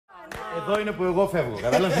Εδώ είναι που εγώ φεύγω.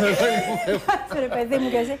 Κατάλαβες, εδώ είναι που φεύγω. Ρε παιδί μου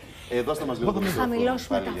και εσύ. Δώστε μας λίγο. Θα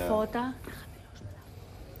χαμηλώσουμε τα φώτα.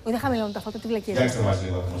 Όχι, δεν χαμηλώνουμε τα φώτα, τη βλακία. Φτιάξτε μας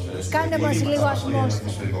λίγο ατμοσφαιρικό. Κάντε μας λίγο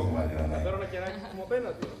ατμοσφαιρικό κομμάτι. Φέρω ένα κεράκι μου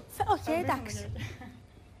απέναντι. Όχι, εντάξει.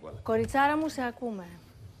 Κοριτσάρα μου, σε ακούμε.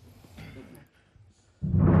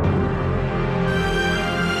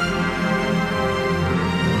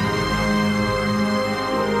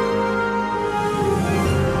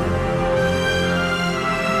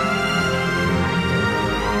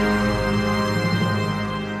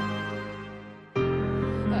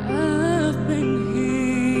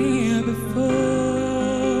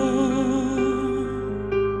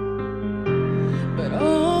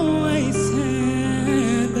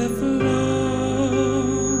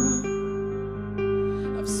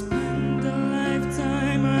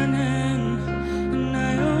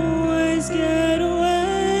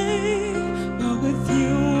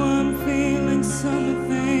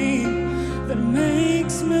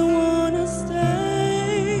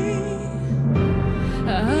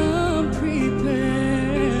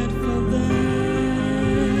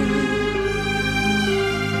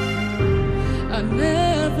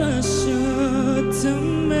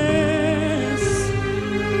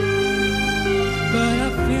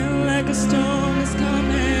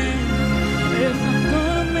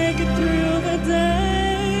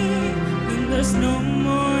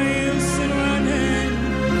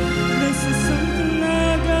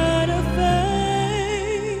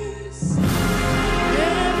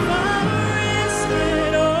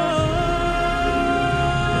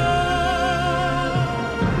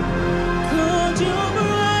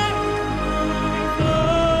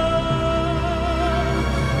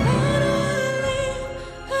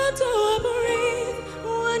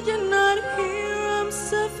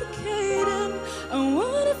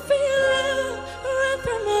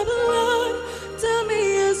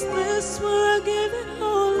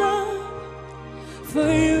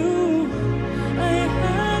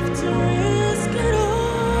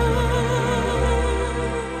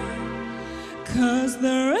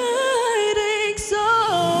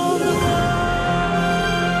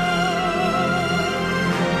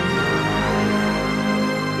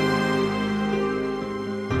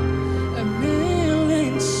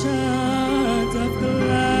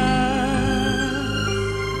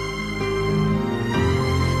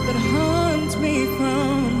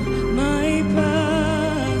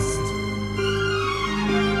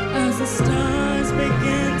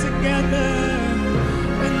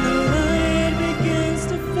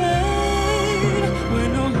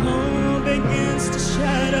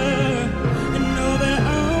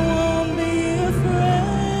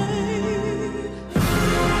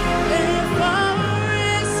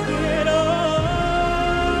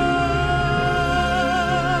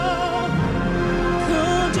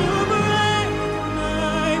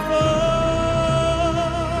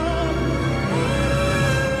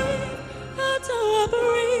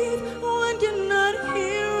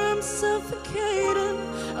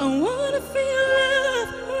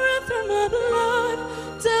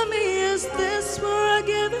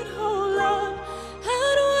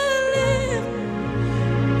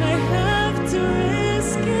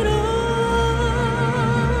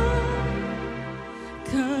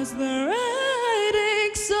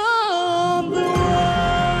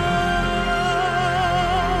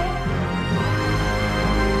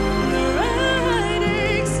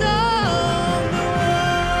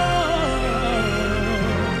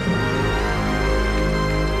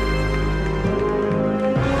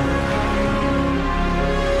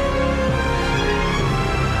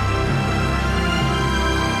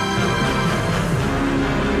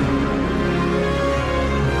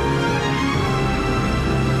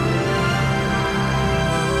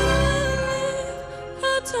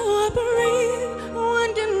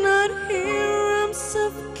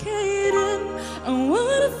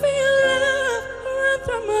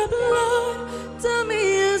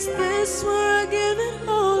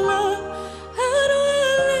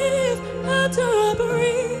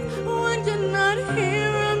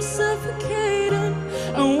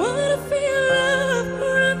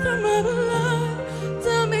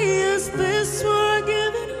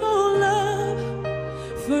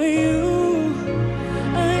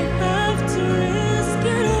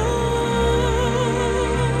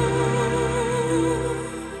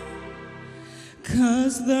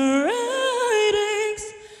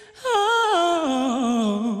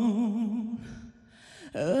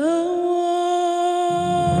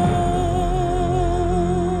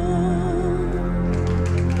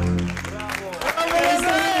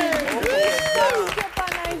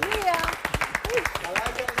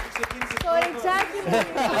 Κοριτσάκι μου.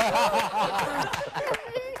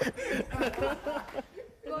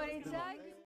 κοριτσάκι.